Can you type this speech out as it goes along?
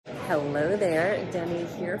Hello there, Deni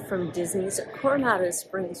here from Disney's Coronado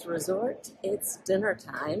Springs Resort. It's dinner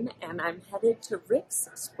time and I'm headed to Rick's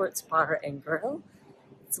Sports Bar and Grill.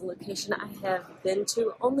 It's a location I have been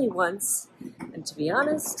to only once, and to be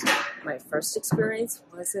honest, my first experience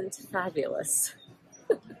wasn't fabulous.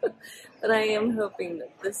 But I am hoping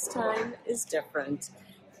that this time is different.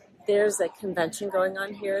 There's a convention going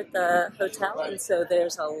on here at the hotel, and so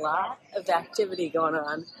there's a lot of activity going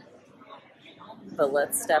on. But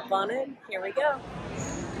let's step on it. Here we go.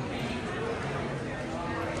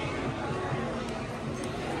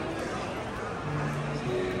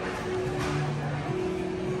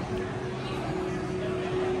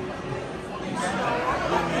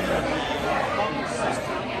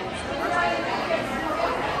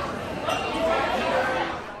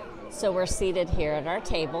 So we're seated here at our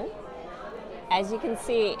table. As you can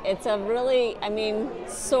see, it's a really,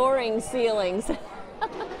 soaring ceilings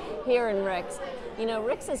here in Rick's. You know,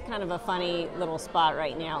 Rick's is kind of a funny little spot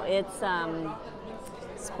right now. It's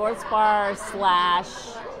sports bar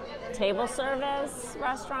 / table service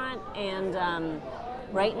restaurant, and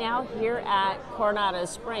right now here at Coronado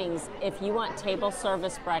Springs, if you want table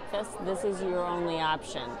service breakfast, this is your only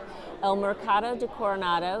option. El Mercado de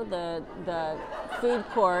Coronado, the food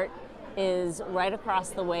court, is right across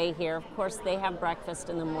the way here. Of course, they have breakfast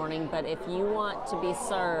in the morning, but if you want to be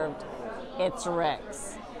served, it's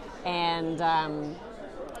Rick's. And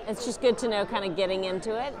it's just good to know, kind of getting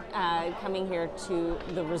into it, coming here to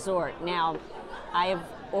the resort. Now, I have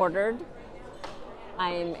ordered.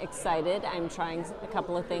 I am excited. I'm trying a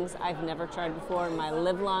couple of things I've never tried before in my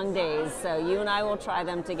livelong days. So you and I will try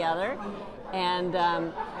them together. And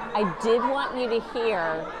I did want you to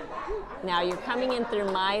hear, now you're coming in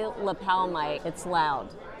through my lapel mic. It's loud.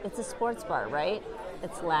 It's a sports bar, right?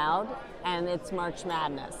 It's loud, and it's March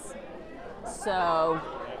Madness. So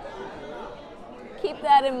keep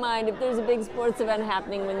that in mind. If there's a big sports event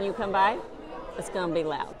happening when you come by, it's going to be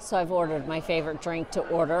loud. So I've ordered my favorite drink to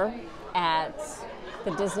order at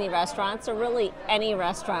the Disney restaurants, or really any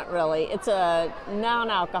restaurant really. It's a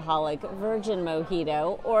non-alcoholic virgin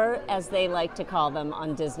mojito, or as they like to call them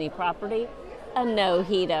on Disney property, a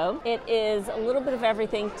no-hito. It is a little bit of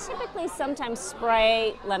everything, typically sometimes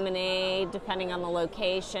Sprite, lemonade, depending on the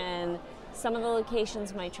location. Some of the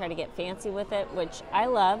locations might try to get fancy with it, which I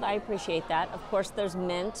love. I appreciate that. Of course, there's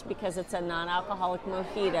mint because it's a non-alcoholic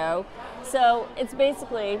mojito. So it's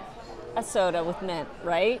basically a soda with mint,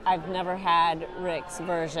 right? I've never had Rick's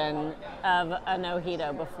version of a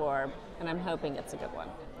no-hito before, and I'm hoping it's a good one.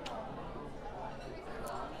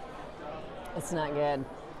 It's not good.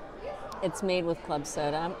 It's made with club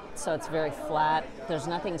soda, so it's very flat. There's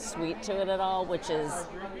nothing sweet to it at all, which is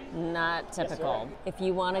not typical. If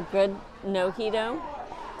you want a good no-hito,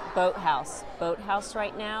 Boathouse. Boathouse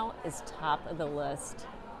right now is top of the list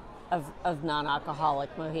of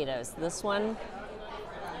non-alcoholic mojitos.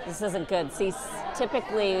 This isn't good. See,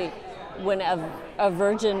 typically when a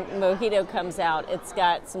virgin mojito comes out, it's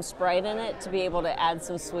got some Sprite in it to be able to add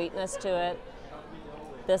some sweetness to it.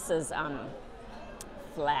 This is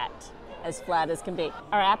flat as can be.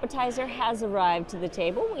 Our appetizer has arrived to the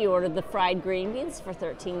table. We ordered the fried green beans for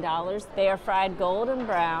 $13. They are fried golden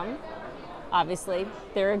brown. Obviously,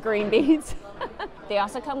 they're green beans. They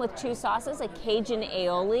also come with two sauces, a Cajun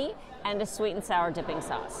aioli and a sweet and sour dipping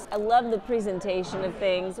sauce. I love the presentation of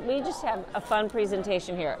things. We just have a fun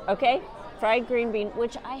presentation here, okay? Fried green bean,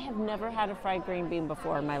 which I have never had a fried green bean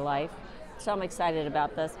before in my life, so I'm excited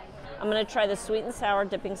about this. I'm gonna try the sweet and sour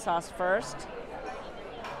dipping sauce first.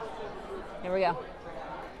 Here we go.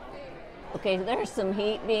 Okay, there's some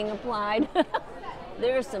heat being applied.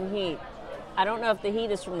 There's some heat. I don't know if the heat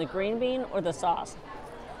is from the green bean or the sauce.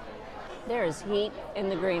 There is heat in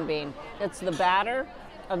the green bean. It's the batter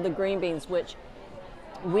of the green beans, which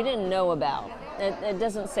we didn't know about. It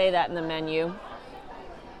doesn't say that in the menu,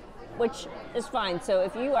 which is fine. So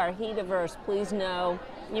if you are heat averse, please know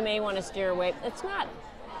you may want to steer away. It's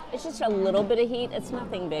just a little bit of heat. It's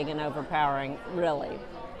nothing big and overpowering, really.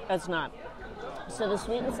 It's not. So the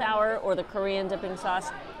sweet and sour or the Korean dipping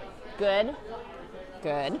sauce, good.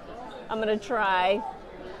 I'm gonna try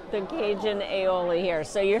the Cajun aioli here.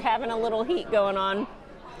 So you're having a little heat going on,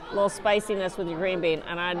 a little spiciness with your green bean,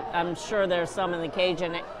 and I'm sure there's some in the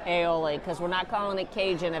Cajun aioli, because we're not calling it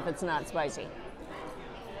Cajun if it's not spicy.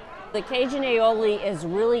 The Cajun aioli is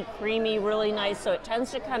really creamy, really nice, so it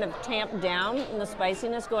tends to kind of tamp down the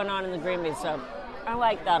spiciness going on in the green beans, so I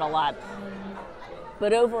like that a lot.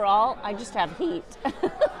 But overall, I just have heat.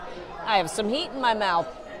 I have some heat in my mouth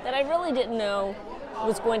that I really didn't know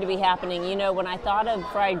was going to be happening. You know, when I thought of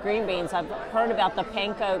fried green beans, I've heard about the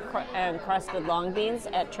panko and crusted long beans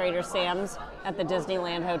at Trader Sam's at the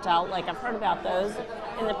Disneyland Hotel. Like, I've heard about those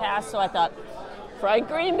in the past, so I thought, fried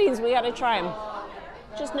green beans, we got to try them.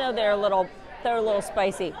 Just know they're a little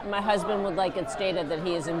spicy. My husband would like it stated that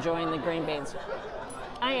he is enjoying the green beans.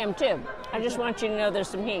 I am too. I just want you to know there's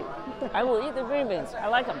some heat. I will eat the green beans. I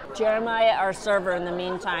like them. Jeremiah, our server, in the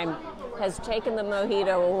meantime, has taken the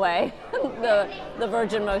mojito away, the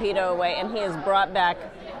virgin mojito away, and he has brought back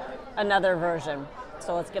another version.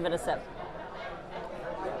 So let's give it a sip.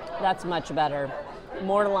 That's much better.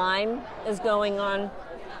 More lime is going on.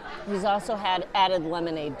 He's also had added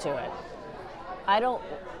lemonade to it. I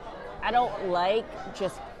don't like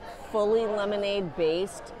just fully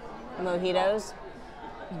lemonade-based mojitos,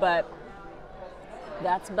 but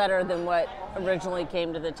that's better than what originally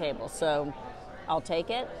came to the table. So I'll take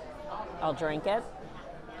it. I'll drink it.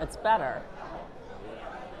 It's better.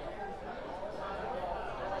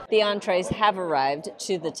 The entrees have arrived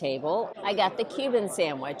to the table. I got the Cuban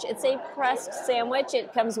sandwich. It's a pressed sandwich.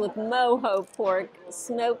 It comes with mojo pork,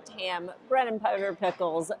 smoked ham, bread and butter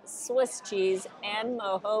pickles, Swiss cheese, and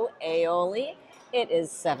mojo aioli. It is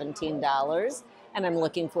 $17, and I'm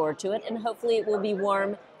looking forward to it, and hopefully it will be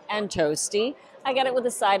warm and toasty. I got it with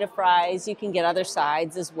a side of fries. You can get other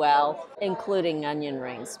sides as well, including onion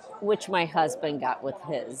rings, which my husband got with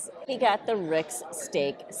his. He got the Rick's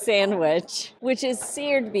steak sandwich, which is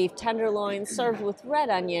seared beef tenderloin served with red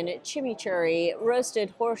onion, chimichurri,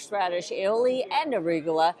 roasted horseradish aioli, and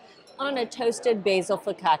arugula on a toasted basil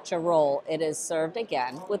focaccia roll. It is served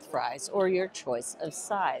again with fries or your choice of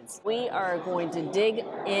sides. We are going to dig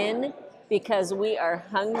in because we are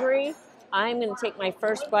hungry. I'm going to take my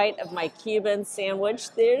first bite of my Cuban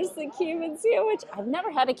sandwich. There's the Cuban sandwich. I've never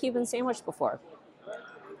had a Cuban sandwich before,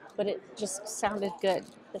 but it just sounded good.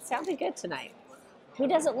 It sounded good tonight. Who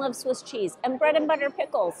doesn't love Swiss cheese and bread and butter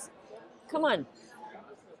pickles? Come on.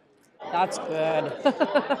 That's good.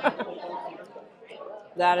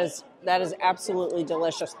 That is absolutely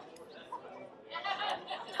delicious.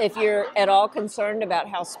 If you're at all concerned about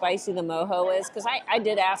how spicy the mojo is, because I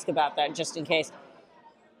did ask about that just in case,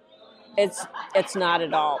 it's not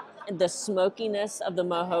at all. The smokiness of the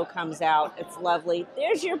mojo comes out. It's lovely.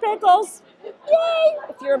 There's your pickles. Yay!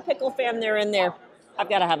 If you're a pickle fan, they're in there. I've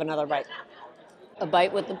got to have another bite. A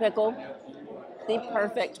bite with the pickle. The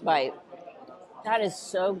perfect bite. That is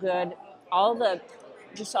so good. All the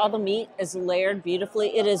meat is layered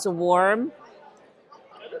beautifully. It is warm.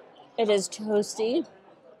 It is toasty.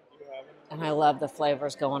 And I love the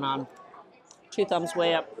flavors going on. 2 thumbs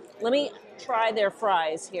way up. Let me try their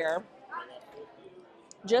fries here.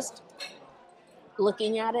 Just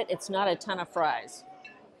looking at it, it's not a ton of fries.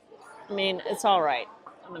 I mean, it's all right.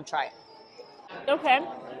 I'm going to try it. Okay.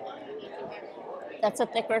 That's a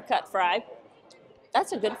thicker cut fry.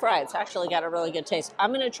 That's a good fry. It's actually got a really good taste.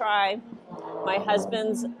 I'm going to try my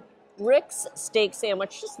husband's Rick's steak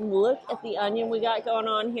sandwich. Just look at the onion we got going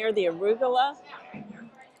on here. The arugula,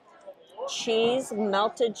 cheese,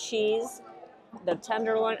 melted cheese, the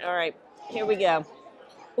tenderloin. All right, here we go.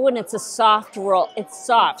 Oh, and it's a soft roll. It's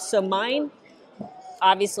soft. So mine,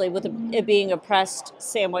 obviously, with it being a pressed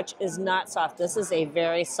sandwich, is not soft. This is a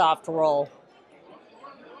very soft roll.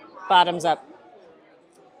 Bottoms up.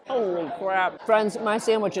 Holy crap. Friends, my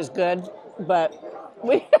sandwich is good, but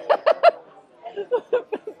we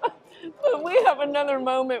have another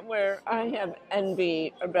moment where I have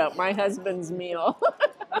envy about my husband's meal.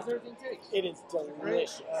 It is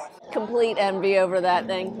delicious. Complete envy over that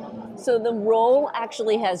thing. So the roll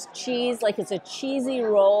actually has cheese, like it's a cheesy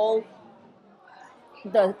roll.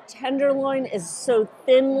 The tenderloin is so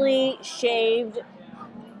thinly shaved.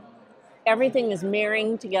 Everything is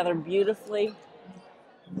marrying together beautifully.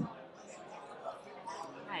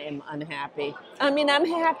 I am unhappy. I mean, I'm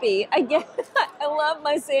happy. I love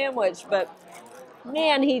my sandwich, but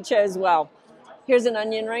man, he chose well. Here's an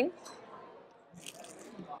onion ring.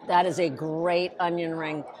 That is a great onion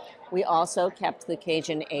ring. We also kept the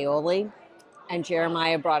Cajun aioli, and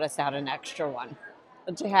Jeremiah brought us out an extra one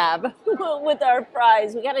to have with our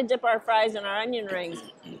fries. We got to dip our fries in our onion rings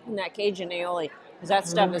in that Cajun aioli, because that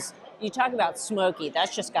stuff is, you talk about smoky,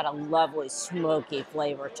 that's just got a lovely smoky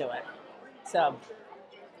flavor to it. So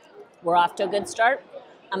we're off to a good start.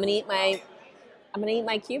 I'm gonna eat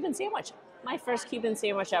my Cuban sandwich. My first Cuban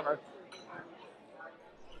sandwich ever.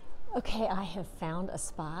 Okay, I have found a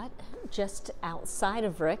spot just outside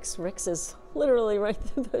of Rick's. Rick's is literally right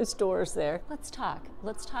through those doors there. Let's talk.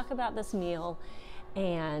 Let's talk about this meal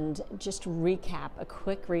and just recap, a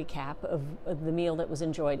quick recap of the meal that was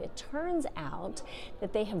enjoyed. It turns out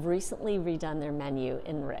that they have recently redone their menu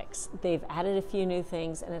in Rick's. They've added a few new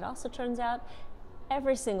things, and it also turns out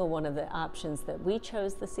every single one of the options that we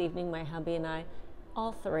chose this evening, my hubby and I,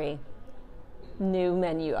 all three new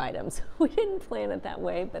menu items. We didn't plan it that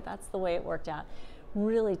way, but that's the way it worked out.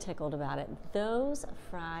 Really tickled about it. Those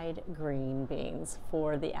fried green beans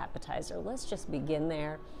for the appetizer. Let's just begin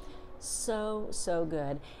there. So, so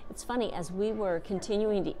good. It's funny, as we were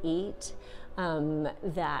continuing to eat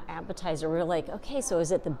that appetizer, we were like, okay, so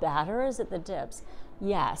is it the batter or is it the dips?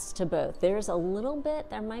 Yes, to both. There's a little bit,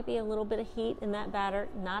 there might be a little bit of heat in that batter,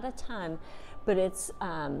 not a ton, but it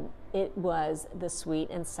was the sweet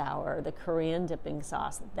and sour, the Korean dipping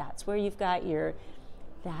sauce. That's where you've got your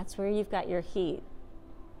heat.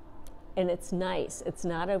 And it's nice. It's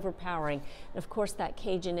not overpowering. And of course, that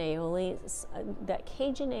Cajun aioli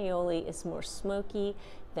is more smoky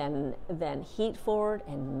than heat forward.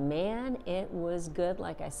 And man, it was good.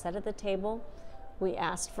 Like I said at the table, we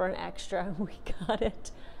asked for an extra. We got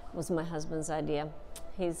it. It was my husband's idea.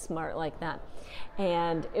 He's smart like that.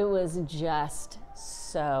 And it was just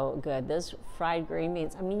so good. Those fried green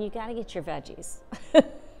beans. I mean, you got to get your veggies.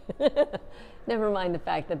 Never mind the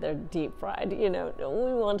fact that they're deep fried, you know,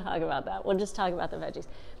 we won't talk about that. We'll just talk about the veggies.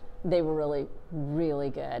 They were really,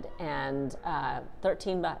 really good, and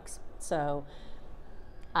 $13. So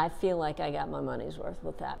I feel like I got my money's worth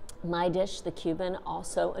with that. My dish, the Cuban,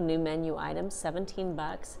 also a new menu item,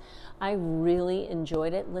 $17. I really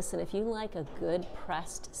enjoyed it. Listen, if you like a good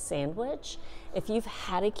pressed sandwich, if you've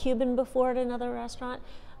had a Cuban before at another restaurant,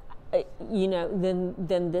 you know,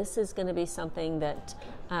 then this is going to be something that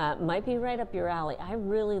might be right up your alley. I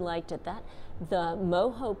really liked it. The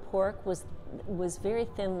mojo pork was very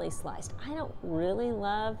thinly sliced. I don't really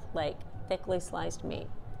love like thickly sliced meat.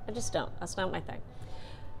 I just don't. That's not my thing.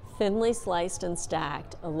 Thinly sliced and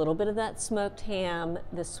stacked, a little bit of that smoked ham,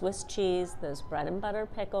 the Swiss cheese, those bread and butter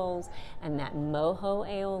pickles, and that mojo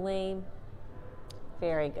aioli.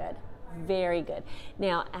 Very good. Very good.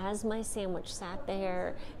 Now, as my sandwich sat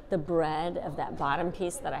there, the bread of that bottom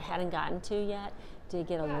piece that I hadn't gotten to yet did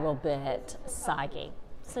get a little bit soggy.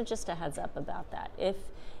 So just a heads up about that. If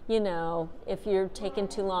you're taking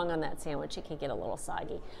too long on that sandwich, it can get a little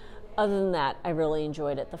soggy. Other than that, I really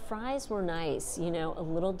enjoyed it. The fries were nice, you know, a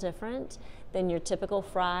little different than your typical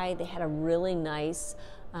fry. They had a really nice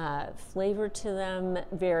flavor to them,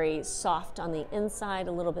 very soft on the inside,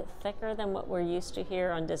 a little bit thicker than what we're used to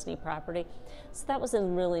here on Disney property. So that was a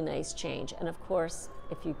really nice change. And of course,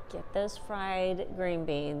 if you get those fried green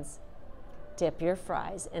beans, dip your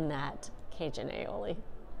fries in that Cajun aioli.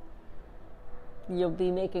 You'll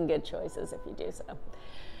be making good choices if you do so.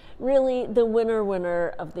 Really, the winner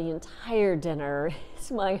of the entire dinner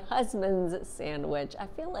is my husband's sandwich. I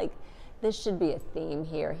feel like this should be a theme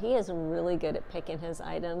here. He is really good at picking his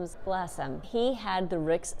items. Bless him. He had the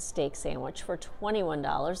Rick's steak sandwich for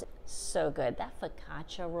 $21. So good. That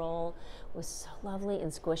focaccia roll was so lovely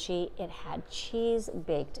and squishy. It had cheese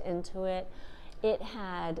baked into it. It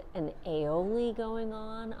had an aioli going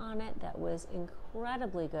on it that was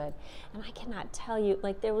incredibly good. And I cannot tell you,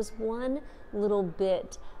 like there was one little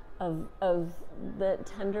bit of the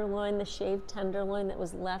tenderloin, the shaved tenderloin that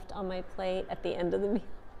was left on my plate at the end of the meal.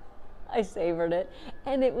 I savored it,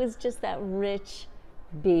 and it was just that rich,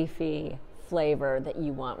 beefy flavor that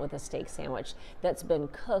you want with a steak sandwich that's been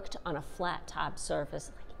cooked on a flat top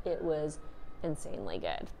surface. It was insanely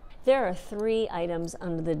good. There are 3 items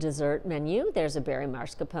under the dessert menu. There's a berry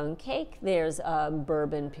mascarpone cake, there's a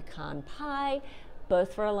bourbon pecan pie,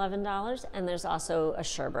 both for $11, and there's also a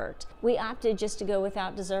sherbet. We opted just to go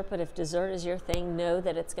without dessert, but if dessert is your thing, know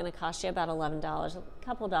that it's going to cost you about $11, a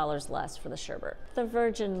couple dollars less for the sherbet. The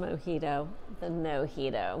Virgin Mojito, the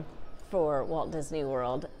no-hito for Walt Disney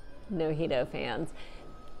World no-hito fans.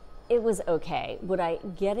 It was okay. Would I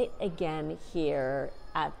get it again here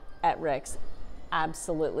at Rick's?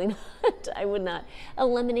 Absolutely not. I would not. A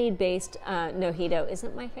lemonade-based no-hito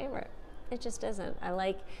isn't my favorite. It just isn't. I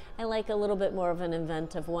like a little bit more of an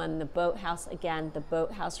inventive one. The boathouse, again, the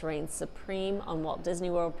boathouse reigns supreme on Walt Disney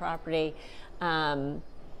World property.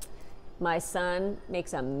 My son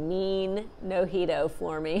makes a mean no-hito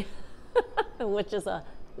for me, which is a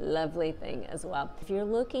lovely thing as well. If you're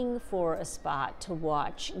looking for a spot to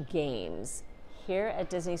watch games here at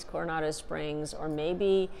Disney's Coronado Springs, or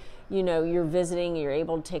maybe you're visiting, you're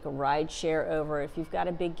able to take a ride share over. If you've got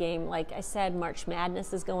a big game, like I said, March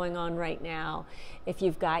Madness is going on right now. If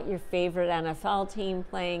you've got your favorite NFL team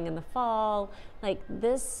playing in the fall, like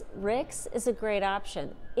this, Rick's is a great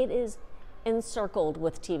option. It is encircled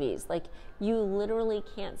with TVs. Like you literally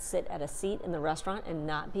can't sit at a seat in the restaurant and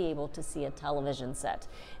not be able to see a television set.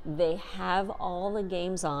 They have all the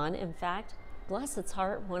games on. In fact, bless its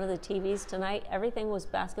heart, one of the TVs tonight, everything was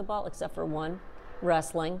basketball except for one,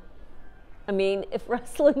 wrestling. I mean, if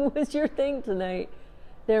wrestling was your thing tonight,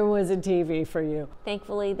 There was a TV for you.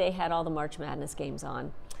 Thankfully, they had all the March Madness games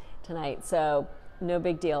on tonight, so no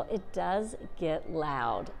big deal. It does get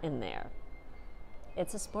loud in there.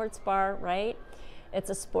 It's a sports bar, right? It's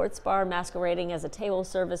a sports bar masquerading as a table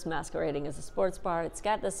service, masquerading as a sports bar. It's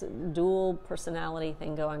got this dual personality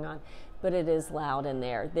thing going on, but it is loud in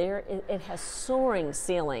there. It has soaring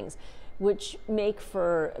ceilings, which make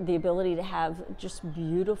for the ability to have just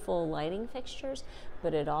beautiful lighting fixtures,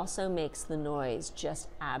 but it also makes the noise just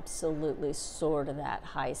absolutely soar to that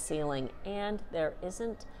high ceiling. And there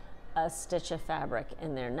isn't a stitch of fabric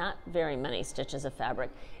in there, not very many stitches of fabric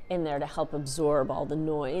in there to help absorb all the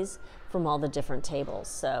noise from all the different tables.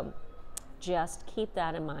 So just keep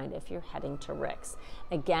that in mind if you're heading to Rick's.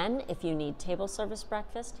 Again, if you need table service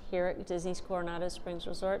breakfast here at Disney's Coronado Springs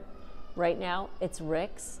Resort, right now it's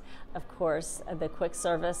Rick's. Of course, the quick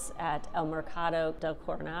service at El Mercado del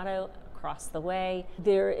Coronado across the way.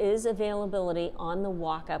 There is availability on the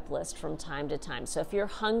walk-up list from time to time. So if you're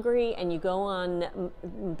hungry and you go on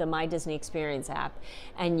the My Disney Experience app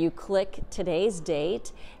and you click today's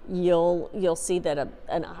date, you'll see that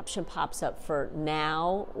an option pops up for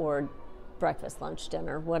now or breakfast, lunch,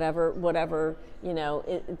 dinner, whatever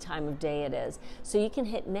time of day it is. So you can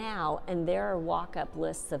hit now, and there are walk-up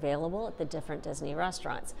lists available at the different Disney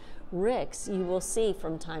restaurants. Rick's, you will see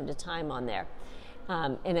from time to time on there.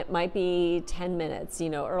 And it might be 10 minutes.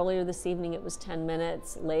 Earlier this evening it was 10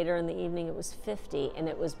 minutes. Later in the evening it was 50, and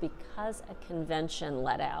it was because a convention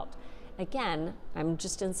let out. Again, I'm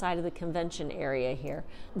just inside of the convention area here.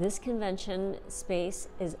 This convention space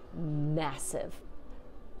is massive.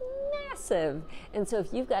 Massive. And so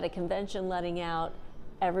if you've got a convention letting out,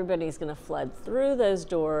 everybody's going to flood through those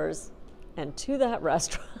doors and to that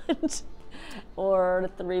restaurant or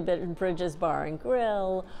Three Bridges Bar and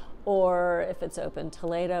Grill, or if it's open,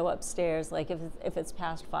 Toledo upstairs, like if it's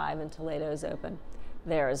past 5 and Toledo's open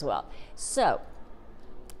there as well. So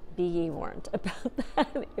be ye warned about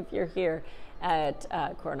that if you're here at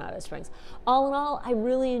Coronado Springs. All in all, I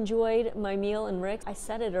really enjoyed my meal in Rick's. I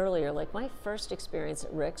said it earlier, like my first experience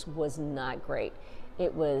at Rick's was not great.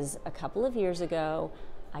 It was a couple of years ago.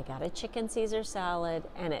 I got a chicken Caesar salad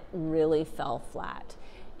and it really fell flat.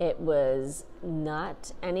 It was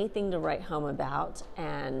not anything to write home about,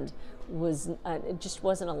 and it just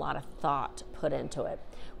wasn't a lot of thought put into it.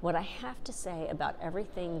 What I have to say about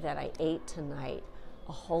everything that I ate tonight,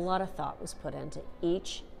 a whole lot of thought was put into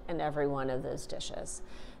each and every one of those dishes.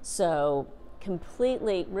 So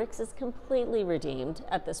Rick's is completely redeemed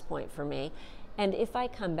at this point for me. And if I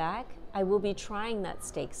come back, I will be trying that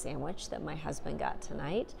steak sandwich that my husband got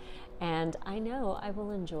tonight. And I know I will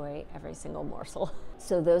enjoy every single morsel.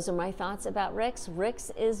 So those are my thoughts about Rick's. Rick's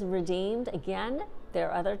is redeemed. Again, there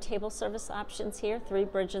are other table service options here. Three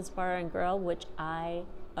Bridges Bar and Grill, which I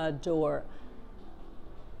adore.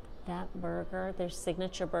 That burger, their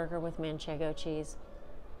signature burger with manchego cheese,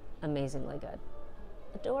 amazingly good.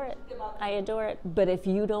 Adore it. I adore it. But if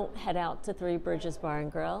you don't head out to Three Bridges Bar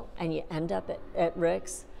and Grill and you end up at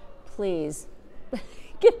Rick's, please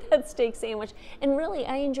get that steak sandwich. And really,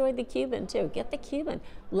 I enjoyed the Cuban too. Get the Cuban.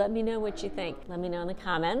 Let me know what you think. Let me know in the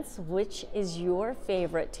comments, which is your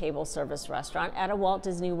favorite table service restaurant at a Walt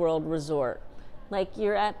Disney World resort? Like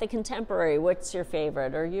you're at the Contemporary, what's your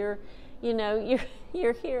favorite? Or you're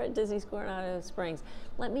here at Disney's Coronado Springs.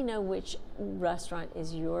 Let me know which restaurant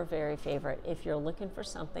is your very favorite if you're looking for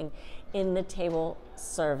something in the table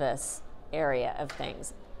service area of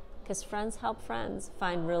things. Because friends help friends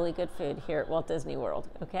find really good food here at Walt Disney World,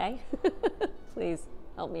 okay? Please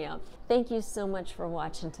help me out. Thank you so much for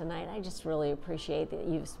watching tonight. I just really appreciate that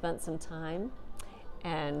you've spent some time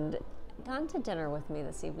and gone to dinner with me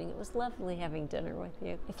this evening. It was lovely having dinner with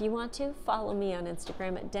you. If you want to, follow me on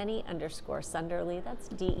Instagram at Deni_Sunderly. That's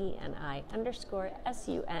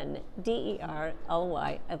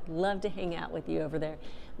DENI_SUNDERLY. I'd love to hang out with you over there.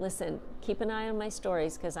 Listen, keep an eye on my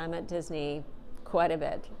stories because I'm at Disney quite a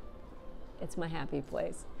bit. It's my happy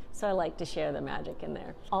place. So I like to share the magic in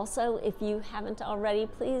there. Also, if you haven't already,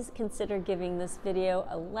 please consider giving this video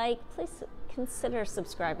a like. Please consider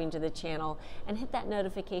subscribing to the channel and hit that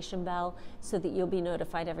notification bell so that you'll be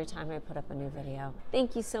notified every time I put up a new video.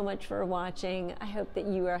 Thank you so much for watching. I hope that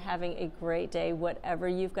you are having a great day, whatever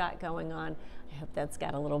you've got going on. I hope that's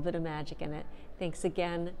got a little bit of magic in it. Thanks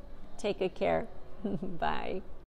again. Take good care. Bye.